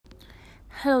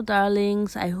Hello,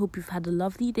 darlings. I hope you've had a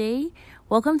lovely day.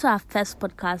 Welcome to our first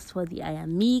podcast for the I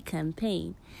Am Me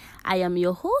campaign. I am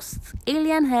your host,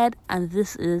 Alien Head, and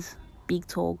this is Big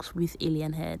Talks with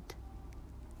Alien Head.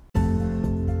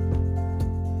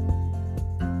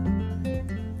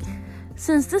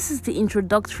 Since this is the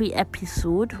introductory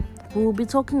episode, we will be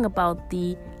talking about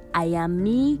the I Am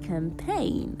Me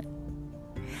campaign.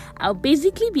 I'll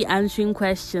basically be answering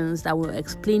questions that will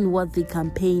explain what the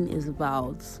campaign is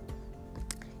about.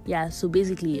 So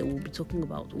basically we'll be talking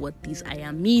about what this I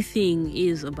Am Me thing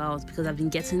is about because I've been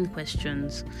getting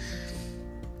questions.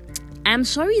 I'm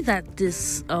sorry that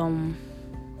this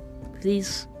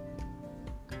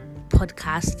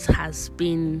podcast has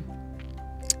been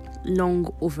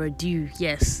long overdue.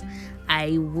 Yes,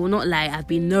 I will not lie, I've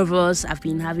been nervous, I've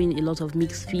been having a lot of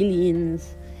mixed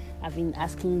feelings, I've been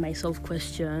asking myself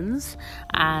questions,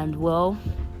 and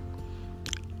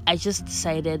I just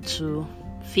decided to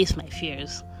face my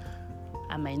fears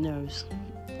and my nerves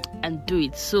and do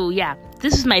it. So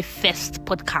this is my first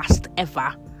podcast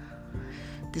ever.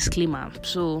 Disclaimer.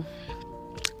 So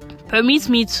permit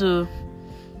me to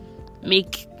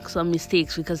make some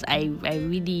mistakes because I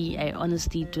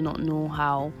honestly do not know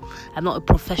how. I'm not a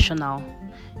professional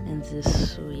in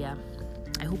this. So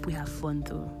I hope we have fun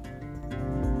though.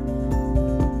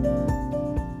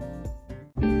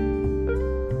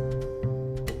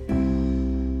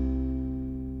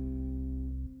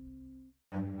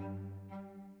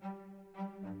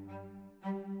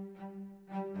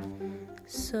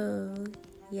 So,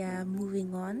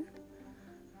 moving on.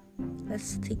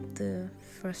 Let's take the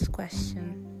first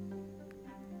question.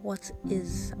 What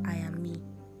is I Am Me?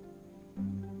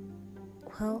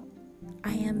 Well,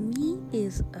 I Am Me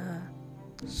is a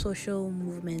social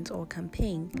movement or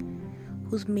campaign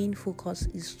whose main focus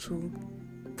is to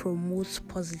promote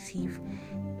positive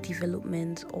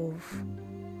development of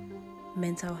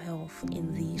mental health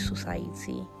in the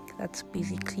society. That's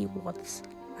basically what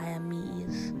I Am Me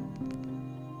is.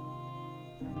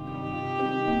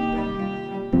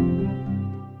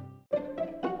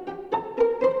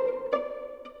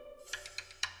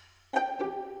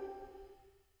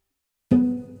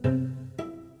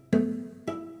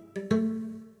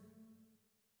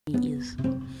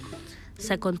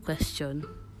 Second question.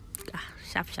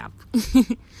 Sharp.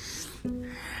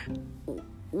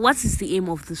 What is the aim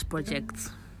of this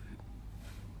project?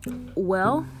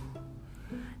 Well,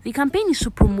 the campaign is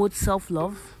to promote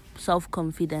self-love,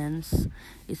 self-confidence.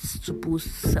 It's to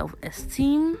boost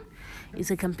self-esteem.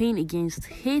 It's a campaign against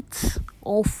hate,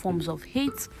 all forms of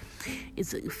hate.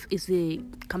 It's a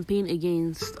campaign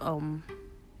against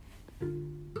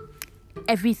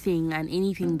everything and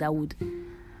anything that would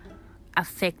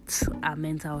affect our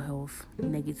mental health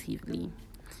negatively.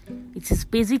 It is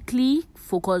basically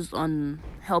focused on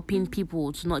helping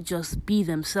people to not just be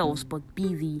themselves, but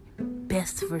be the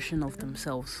best version of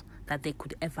themselves that they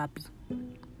could ever be.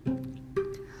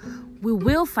 We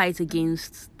will fight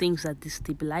against things that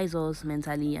destabilize us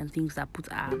mentally and things that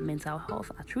put our mental health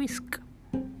at risk.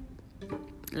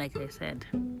 Like I said.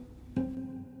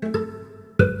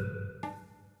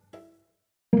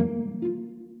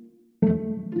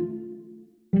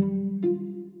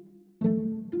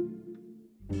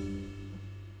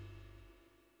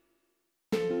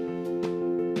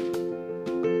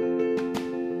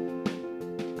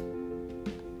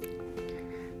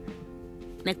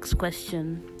 Next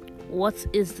question. What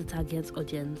is the target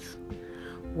audience?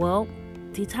 Well,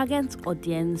 the target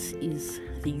audience is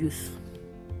the youth.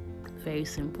 Very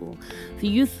simple. The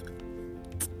youth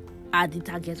are the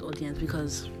target audience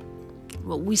because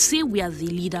we say we are the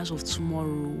leaders of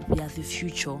tomorrow, we are the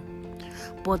future.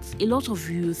 But a lot of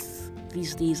youth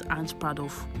these days we aren't proud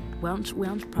of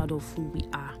who we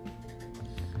are.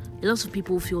 A lot of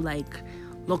people feel like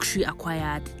luxury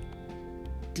acquired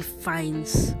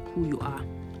defines who you are.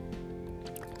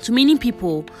 To many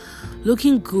people,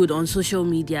 looking good on social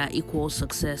media equals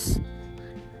success.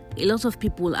 A lot of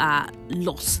people are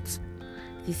lost.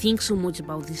 They think so much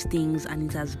about these things and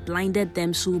it has blinded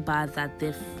them so bad that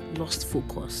they've lost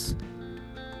focus.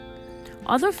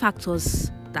 Other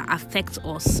factors that affect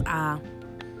us are,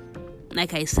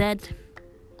 like I said,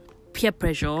 peer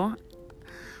pressure.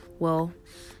 I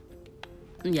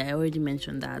already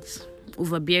mentioned that.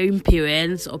 Overbearing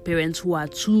parents or parents who are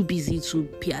too busy to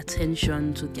pay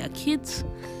attention to their kids,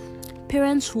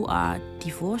 parents who are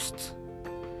divorced,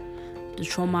 the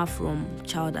trauma from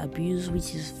child abuse,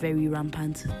 which is very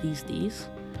rampant these days,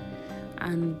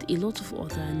 and a lot of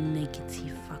other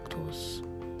negative factors.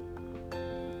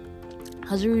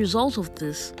 As a result of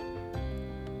this,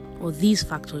 or these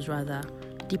factors rather,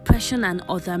 depression and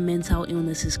other mental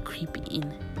illnesses creep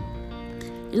in.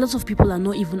 A lot of people are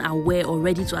not even aware or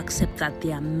ready to accept that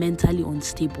they are mentally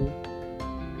unstable.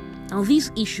 Now, these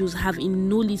issues have in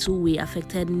no little way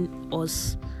affected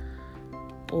us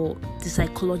or the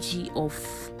psychology of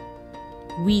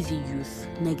we the youth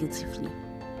negatively.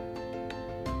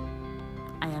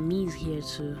 Ayami is here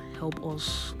to help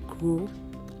us grow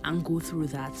and go through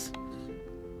that.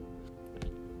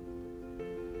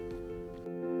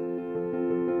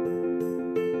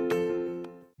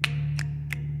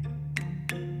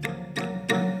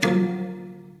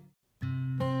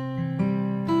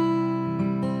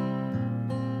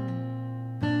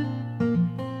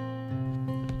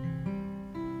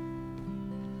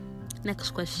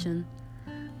 Next question.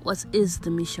 What is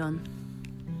the mission?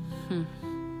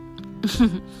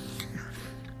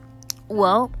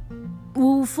 Well,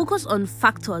 we'll focus on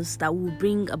factors that will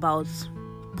bring about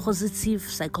positive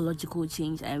psychological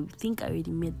change. I think I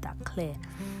already made that clear.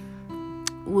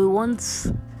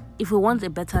 If we want a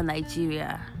better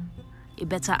Nigeria, a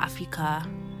better Africa,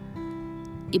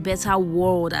 a better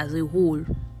world as a whole,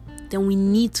 then we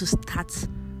need to start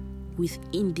with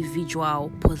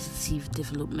individual positive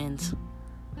development.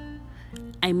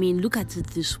 I mean, look at it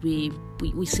this way.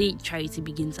 We say charity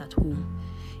begins at home.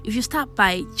 If you start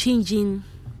by changing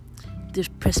the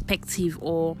perspective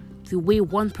or the way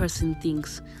one person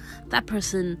thinks, that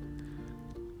person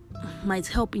might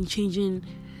help in changing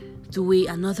the way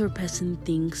another person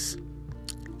thinks.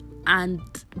 And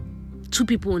two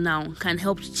people now can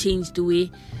help change the way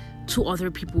two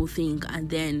other people think. And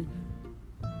then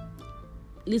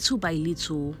little by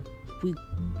little, we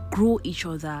grow each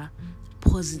other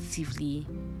positively,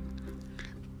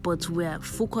 but we're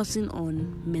focusing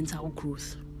on mental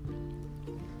growth.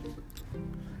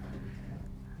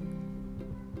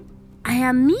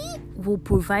 Ayami will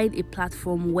provide a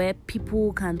platform where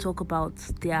people can talk about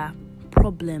their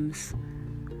problems,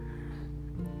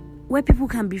 where people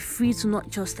can be free to not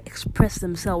just express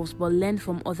themselves but learn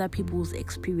from other people's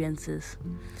experiences,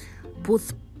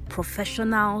 both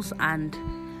professionals and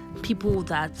people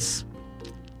that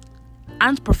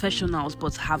aren't professionals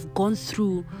but have gone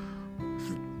through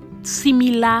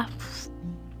similar,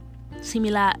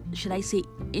 should I say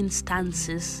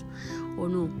instances, or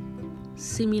no,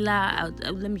 similar,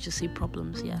 let me just say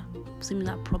problems,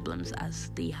 similar problems as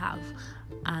they have,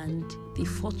 and they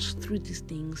fought through these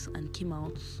things and came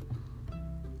out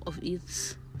of it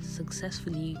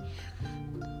successfully.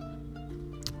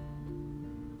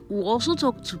 We'll also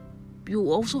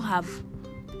you also have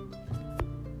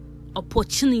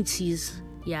opportunities,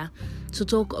 to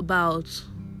talk about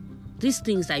these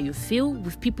things that you feel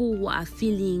with people who are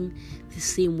feeling the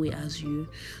same way as you,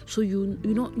 so you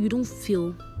don't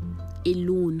feel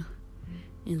alone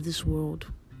in this world.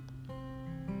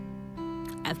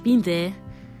 I've been there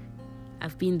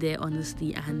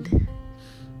honestly, and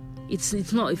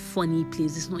it's not a funny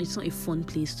place. It's not a fun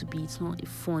place to be. It's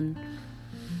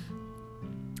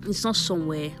not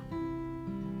somewhere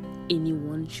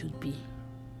anyone should be.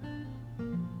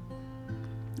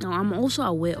 Now, I'm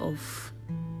aware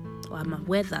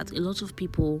that a lot of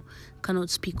people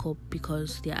cannot speak up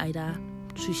because they're either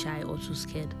too shy or too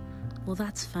scared. Well,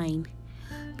 that's fine,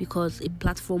 because a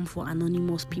platform for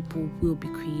anonymous people will be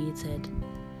created.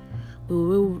 We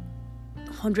will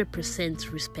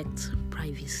 100% respect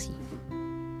privacy.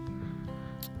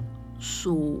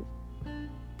 So,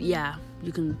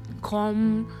 you can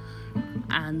come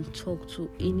and talk to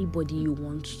anybody you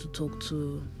want to talk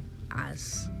to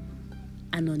as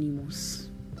anonymous,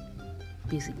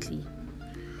 basically.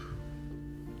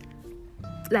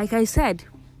 Like I said,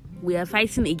 we are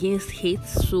fighting against hate,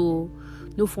 so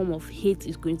no form of hate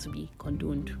is going to be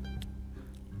condoned.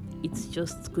 It's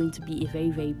just going to be a very,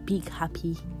 very big,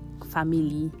 happy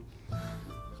family.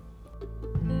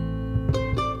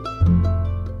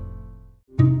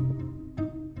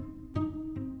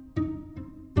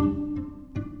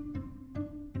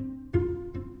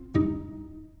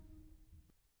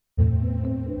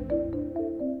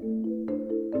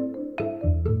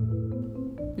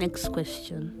 Next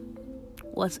question.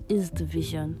 What is the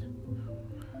vision?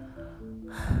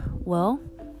 Well,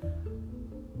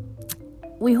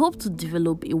 we hope to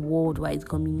develop a worldwide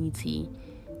community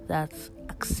that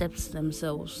accepts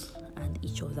themselves and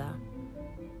each other.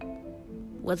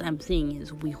 What I'm saying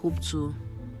is, we hope to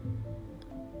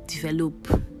develop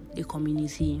a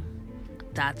community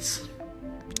that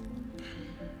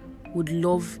would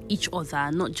love each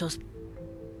other, not just,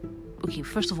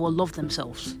 first of all, love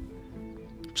themselves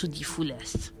to the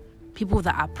fullest. People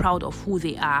that are proud of who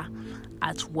they are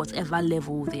at whatever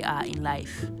level they are in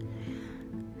life.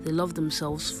 They love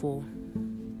themselves for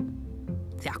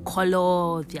their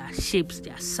color, their shapes,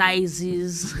 their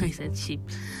sizes. I said shape.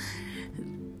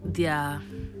 their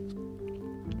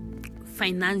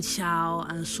financial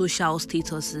and social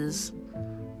statuses,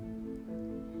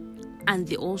 and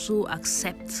they also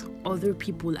accept other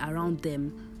people around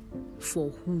them for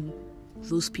who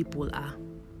those people are.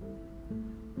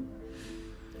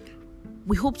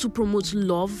 We hope to promote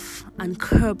love and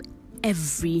curb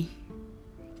every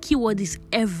keyword is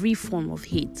every form of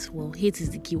hate. Well, hate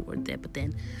is the keyword there, but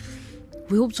then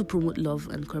we hope to promote love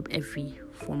and curb every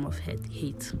form of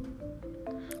hate.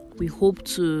 We hope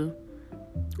to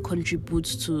contribute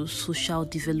to social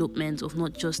development of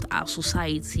not just our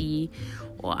society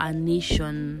or our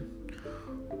nation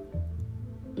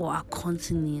or our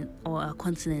continent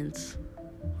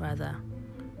rather,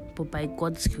 but by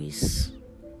God's grace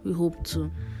we hope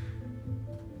to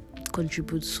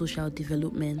contribute social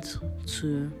development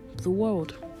to the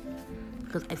world.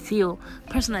 Because I feel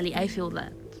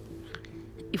that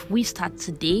if we start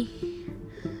today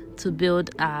to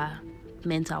build our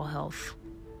mental health,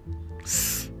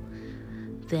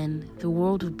 then the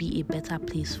world will be a better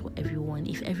place for everyone.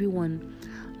 If everyone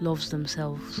loves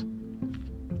themselves,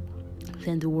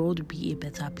 then the world will be a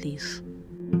better place.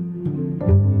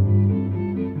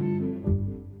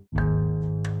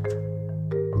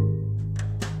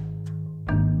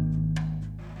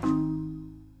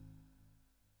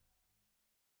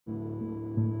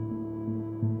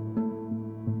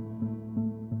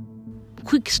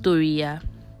 Quick story, yeah.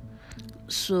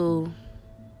 So,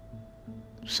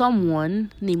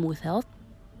 someone named With Health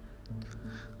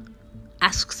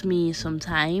asked me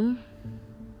sometime.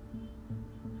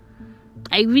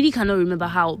 I really cannot remember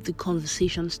how the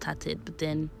conversation started, but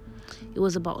then it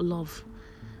was about love.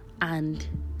 And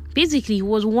basically, he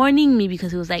was warning me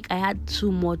because he was like, I had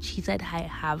too much. He said, I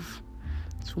have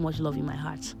too much love in my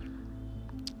heart.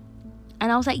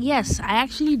 And I was like, yes, I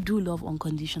actually do love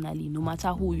unconditionally, no matter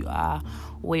who you are,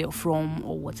 where you're from,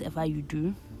 or whatever you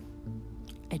do.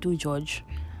 I don't judge.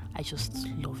 I just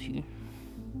love you.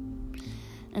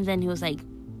 And then he was like,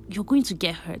 you're going to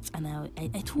get hurt. And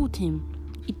I told him,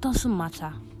 it doesn't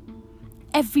matter.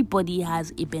 Everybody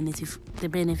has the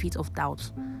benefit of doubt.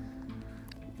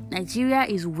 Nigeria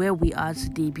is where we are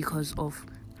today because of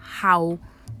how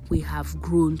we have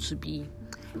grown to be.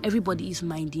 Everybody is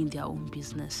minding their own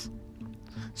business.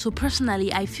 So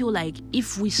personally, I feel like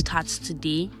if we start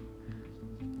today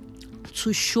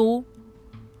to show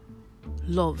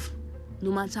love,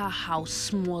 no matter how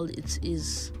small it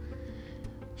is,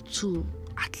 to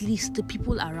at least the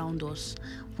people around us,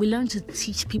 we learn to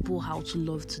teach people how to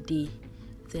love today,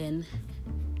 then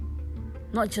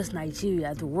not just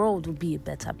Nigeria, the world will be a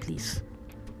better place.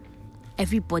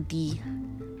 Everybody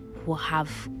will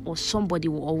have, or somebody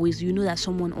will always, that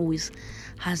someone always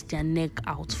has their neck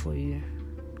out for you.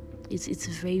 It's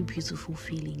a very beautiful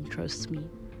feeling, trust me.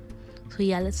 So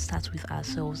yeah, let's start with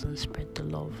ourselves and spread the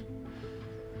love.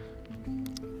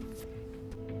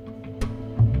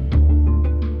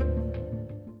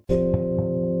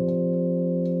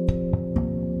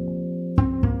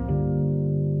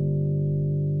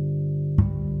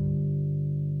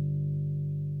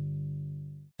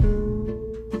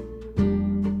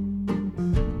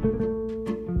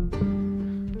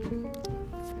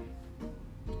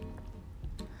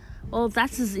 Well,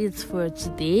 that is it for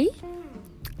today.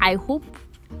 I hope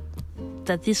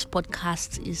that this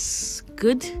podcast is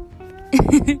good.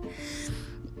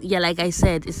 Yeah, like I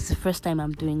said, it's the first time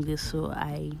I'm doing this, so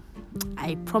I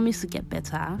promise to get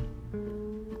better.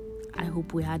 I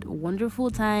hope we had a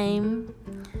wonderful time.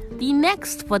 The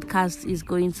next podcast is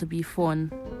going to be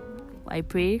fun. I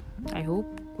pray, I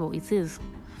hope. Well, it is.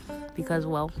 Because,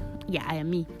 well, yeah, I am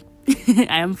me.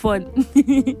 I am fun.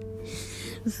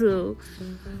 So,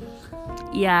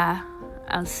 yeah,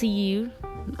 I'll see you.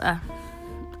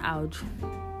 I'll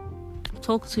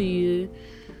talk to you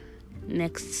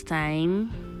next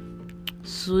time,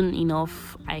 soon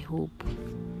enough, I hope,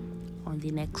 on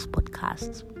the next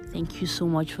podcast. Thank you so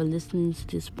much for listening to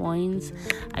this point.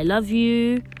 I love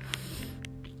you.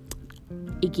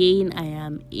 Again, I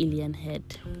am Alien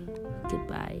Head.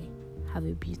 Goodbye. Have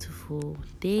a beautiful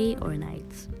day or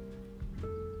night.